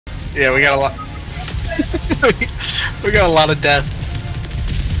Yeah, we got a lot. We got a lot of death.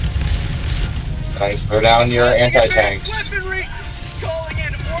 Nice. Throw down your anti-tanks.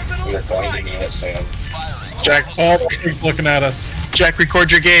 We're going to need it soon. Jack, Oh, he's looking at us. Jack,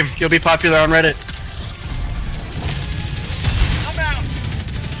 record your game. You'll be popular on Reddit. I'm out.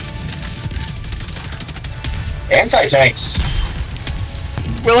 Anti-tanks!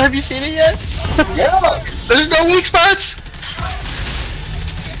 Will, have you seen it yet? Yeah! There's no weak spots!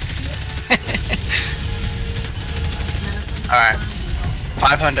 Alright.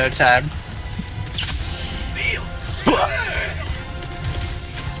 500 time.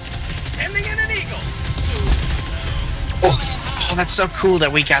 Sending in an eagle. Oh, that's so cool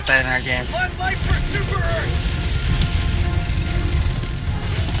that we got that in our game. One life for Super Earth.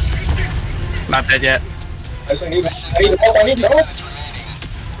 Not dead yet. I need help, I need help!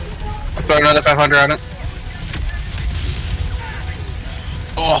 I'll put another 500 on it.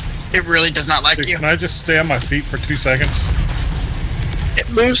 Oh, it really does not like Dude, you. can I just stay on my feet for 2 seconds? It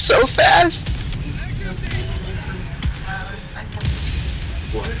moves so fast.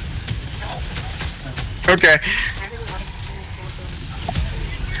 Okay.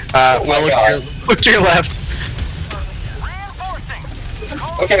 Well, look to your left.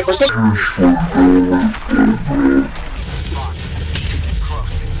 Okay, precision.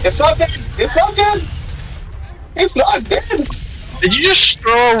 It's not dead! It's not dead! It's not dead! Did you just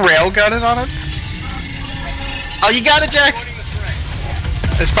throw a railgun in on it? Oh, you got it, Jack!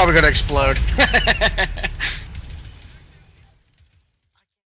 It's probably gonna explode.